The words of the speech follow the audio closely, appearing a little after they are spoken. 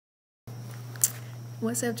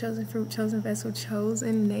What's up, chosen fruit, chosen vessel,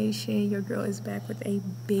 chosen nation? Your girl is back with a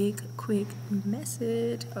big, quick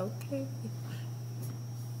message, okay?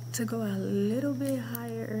 To go a little bit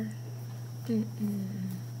higher.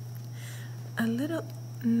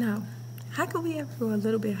 No. How can we ever go a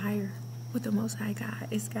little bit higher with the Most High God?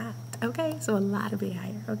 It's God, okay? So a lot of bit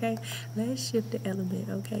higher, okay? Let's shift the element,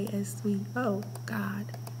 okay? Oh, God.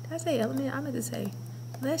 Did I say element? I meant to say,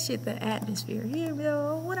 let's shift the atmosphere. Here we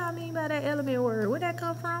go. What I mean by that element word? Where that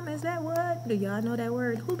come from? Is that what? Do y'all know that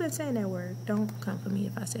word? Who been saying that word? Don't come for me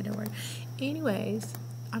if I say that word. Anyways,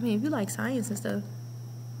 I mean, if you like science and stuff,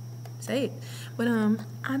 say it. But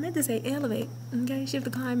I meant to say elevate, okay? Shift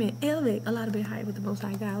the climate, elevate a lot of bit higher with the Most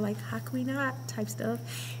High God. Like, how can we not? Type stuff.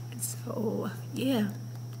 And so, yeah.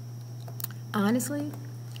 Honestly,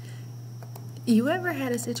 you ever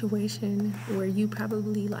had a situation where you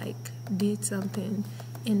probably like did something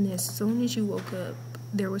and as soon as you woke up,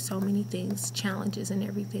 there were so many things, challenges and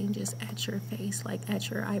everything just at your face, like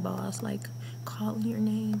at your eyeballs, like calling your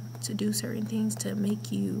name to do certain things to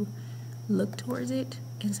make you look towards it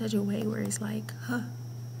in such a way where it's like,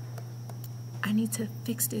 I need to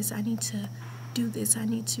fix this, I need to do this, I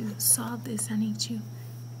need to solve this, I need to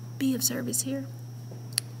be of service here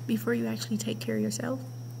before you actually take care of yourself.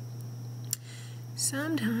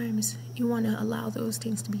 Sometimes you want to allow those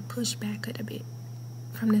things to be pushed back a bit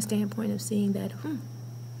from the standpoint of seeing that,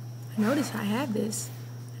 I notice I have this,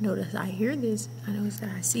 I notice I hear this, I notice that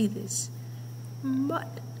I see this,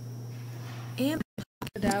 but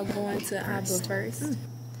without going to Abba first.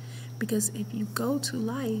 Because if you go to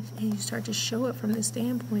life and you start to show it from the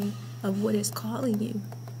standpoint of what is calling you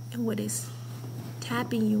and what is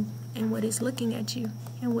tapping you and what is looking at you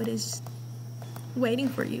and what is waiting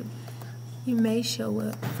for you, you may show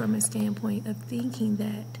up from a standpoint of thinking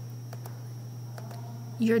that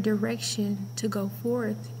your direction to go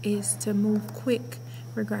forth is to move quick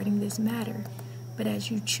regarding this matter. But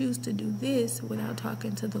as you choose to do this without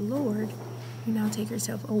talking to the Lord, you now take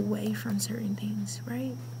yourself away from certain things,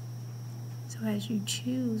 right? So as you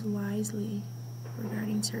choose wisely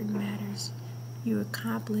regarding certain matters, you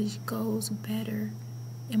accomplish goals better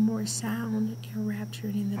and more sound and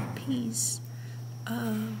raptured in the peace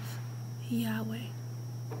of Yahweh.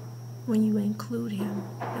 When you include him,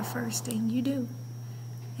 the first thing you do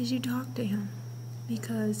is you talk to him,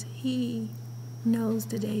 because he knows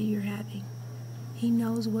the day you're having. He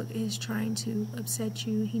knows what is trying to upset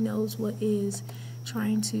you. He knows what is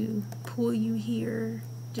trying to pull you here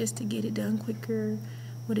just to get it done quicker.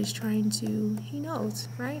 What is trying to, he knows,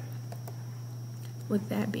 right? With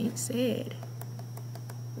that being said,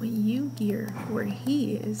 when you gear where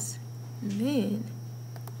he is, then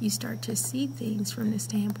you start to see things from the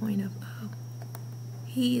standpoint of,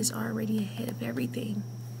 he is already ahead of everything.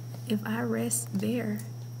 If I rest there,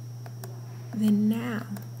 then now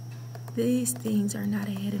these things are not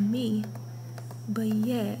ahead of me, but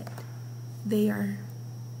yet they are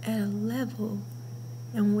at a level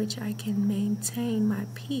in which I can maintain my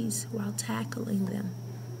peace while tackling them.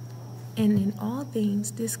 And in all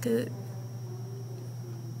things, this could,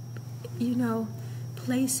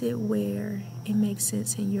 place it where it makes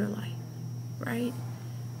sense in your life, right?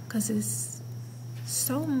 Because it's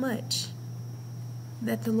so much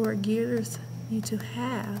that the Lord gears you to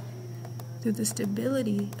have through the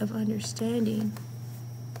stability of understanding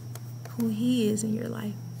who he is in your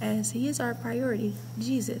life, as he is our priority,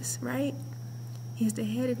 Jesus, right? He is the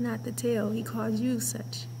head and not the tail. He calls you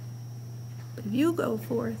such. But if you go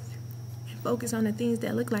forth and focus on the things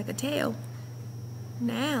that look like a tail,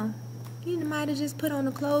 now you might have just put on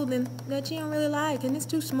the clothing that you don't really like, and it's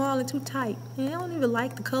too small and too tight, and you don't even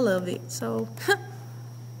like the color of it. So,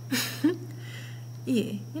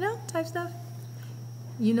 yeah, type stuff.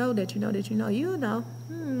 You know, because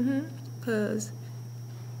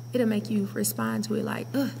it'll make you respond to it like,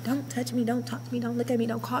 don't touch me, don't talk to me, don't look at me,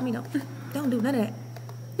 don't call me, don't do none of that.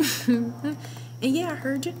 And yeah, I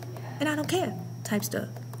heard you, and I don't care, type stuff.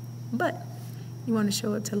 But you want to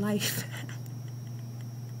show up to life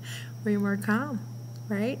where you're more calm,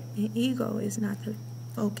 right? And ego is not the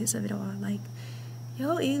focus of it all. Like,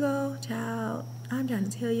 your ego, child, I'm trying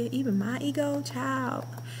to tell you, even my ego, child,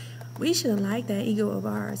 we shouldn't like that ego of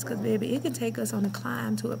ours, because, baby, it can take us on a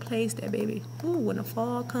climb to a place that, baby, when the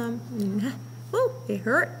fall comes, it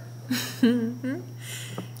hurt.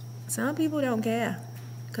 Some people don't care,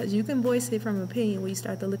 because you can voice it from opinion when you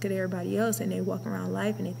start to look at everybody else and they walk around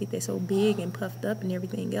life and they think they're so big and puffed up and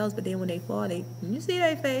everything else, but then when they fall, you see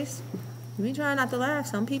their face. You be trying not to laugh.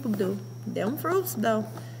 Some people do. Them fruits, though,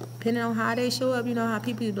 depending on how they show up, how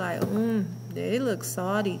people be like, they look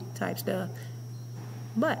salty type stuff.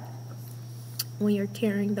 But when you're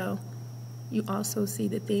caring, though, you also see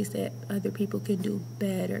the things that other people can do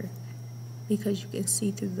better, because you can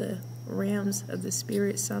see through the realms of the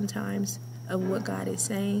spirit sometimes of what God is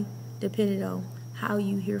saying, depending on how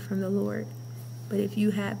you hear from the Lord. But if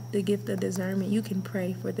you have the gift of discernment, you can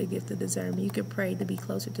pray for the gift of discernment. You can pray to be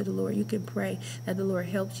closer to the Lord. You can pray that the Lord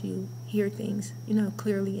helps you hear things,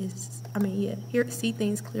 clearly. See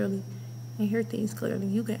things clearly and hear things clearly.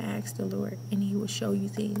 You can ask the Lord, and He will show you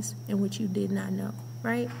things in which you did not know,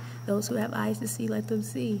 right? Those who have eyes to see, let them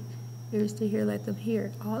see. Ears to hear, let them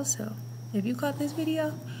hear. Also, if you caught this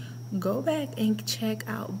video, go back and check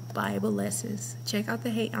out Bible lessons. Check out the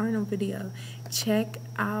Hey Arnold video. Check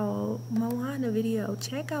out Moana video.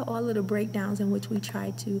 Check out all of the breakdowns in which we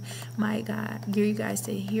try to, my God, get you guys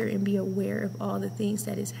to hear and be aware of all the things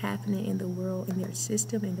that is happening in the world, in their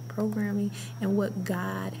system, in the programming, and what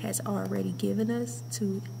God has already given us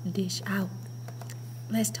to dish out.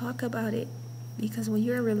 Let's talk about it, because when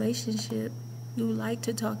you're in a relationship, you like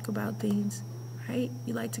to talk about things, right?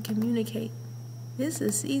 You like to communicate. This is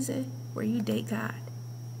a season where you date God.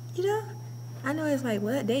 I know it's like,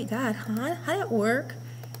 what? Date God, huh? How that work?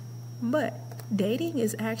 But dating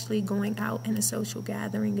is actually going out in a social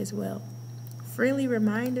gathering as well. Friendly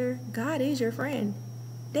reminder, God is your friend.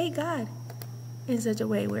 Date God in such a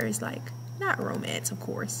way where it's like, not romance, of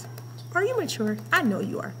course. Are you mature? I know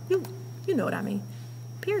you are. You know what I mean.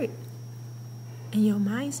 Period. And your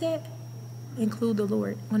mindset, include the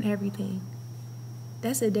Lord on everything.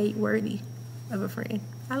 That's a date worthy of a friend.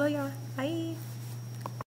 I love y'all. Bye.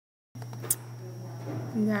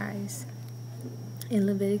 You guys, in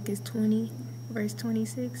Leviticus 20, verse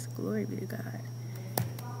 26, glory be to God.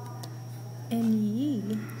 And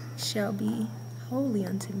ye shall be holy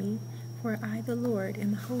unto me, for I, the Lord,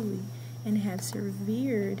 am holy, and have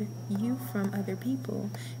severed you from other people,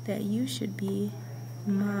 that you should be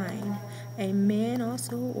mine. A man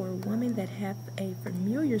also or woman that hath a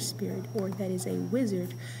familiar spirit, or that is a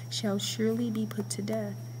wizard, shall surely be put to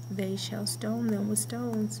death. They shall stone them with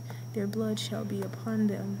stones. Their blood shall be upon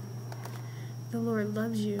them. The Lord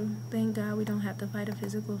loves you. Thank God we don't have to fight a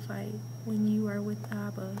physical fight. When you are with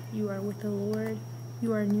Abba, you are with the Lord,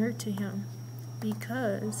 you are near to Him,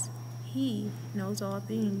 because He knows all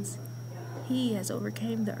things. He has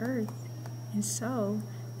overcame the earth. And so,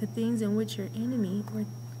 the things in which your enemy, or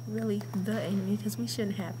really the enemy, because we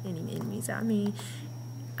shouldn't have any enemies.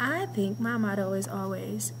 I think my motto is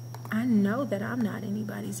always, I know that I'm not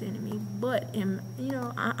anybody's enemy, but I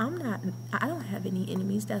don't have any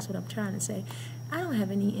enemies. That's what I'm trying to say. I don't have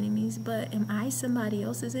any enemies, but am I somebody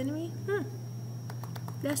else's enemy?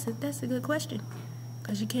 That's a good question,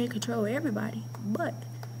 because you can't control everybody, but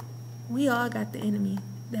we all got the enemy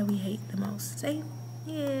that we hate the most. Say,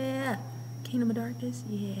 yeah. Kingdom of darkness,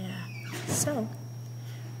 yeah. So,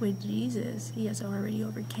 with Jesus, He has already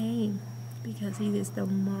overcame, because He is the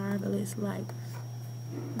marvelous light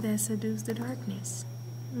that seduced the darkness,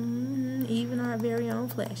 even our very own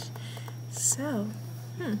flesh. So,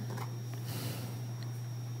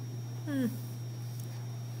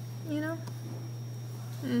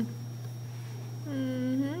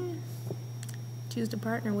 choose to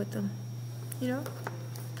partner with them.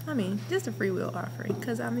 Just a free will offering,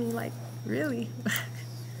 because really,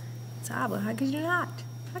 Taba, how could you not?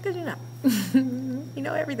 How could you not? You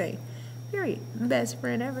know everything. Period. Best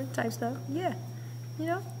friend ever type stuff. Yeah.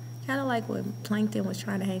 Kind of like when Plankton was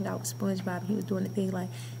trying to hang out with SpongeBob. He was doing the thing like,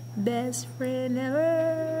 best friend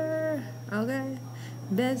ever. Okay.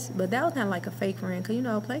 Best, but that was kind of like a fake friend,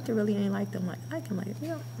 because Plankton really ain't like them. Like him,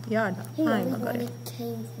 y'all know. He I ain't only gonna go there.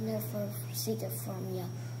 came there for a secret from you.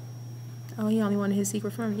 Oh, he only wanted his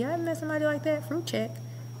secret from you. You ever met somebody like that? Fruit check.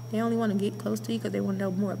 They only want to get close to you because they want to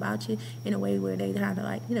know more about you in a way where they kind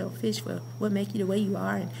of fish for what make you the way you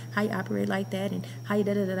are and how you operate like that and how you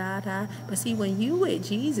da-da-da-da-da. But see, when you with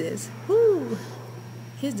Jesus,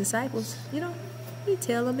 His disciples, He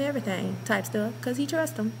tell them everything type stuff, because He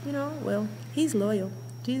trusts them, Well, He's loyal.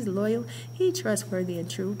 Jesus is loyal. He trustworthy and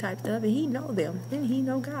true type stuff, and He know them. And He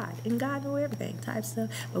know God, and God know everything type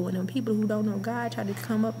stuff. But when them people who don't know God try to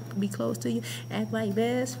come up, be close to you, act like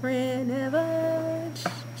best friend ever,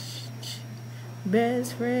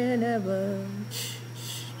 best friend ever.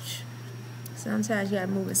 Sometimes you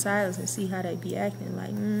gotta move in silence and see how they be acting.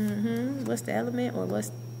 Like, what's the element, or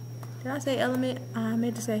what's? Did I say element? I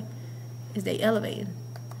meant to say, is they elevating?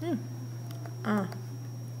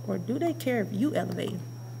 Or do they care if you elevating?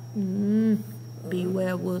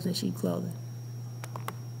 Beware wolves in sheep clothing.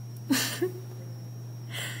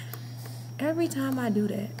 Every time I do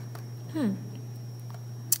that, I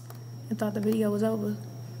thought the video was over,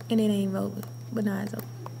 and it ain't over, but now it's over.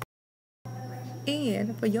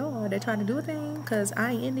 And for y'all that trying to do a thing, because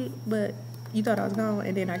I ain't in it, but You thought I was gone,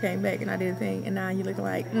 and then I came back and I did a thing, and now you looking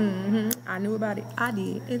like, I knew about it. I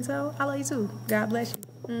did. And so I love you too. God bless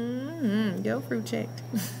you. Your fruit checked.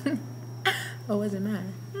 Or was it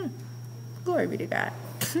mine? Glory be to God.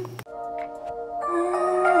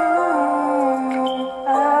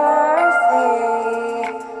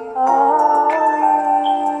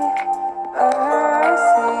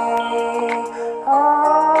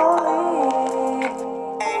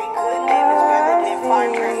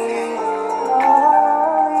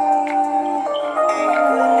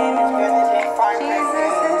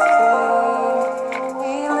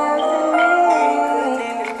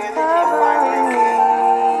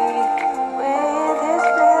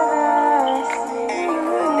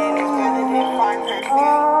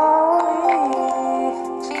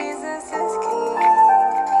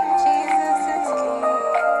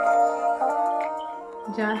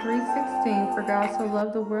 John 3:16, for God so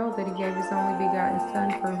loved the world that he gave his only begotten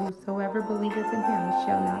Son, for whosoever believeth in him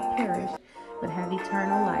shall not perish, but have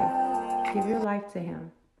eternal life. Give your life to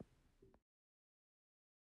him.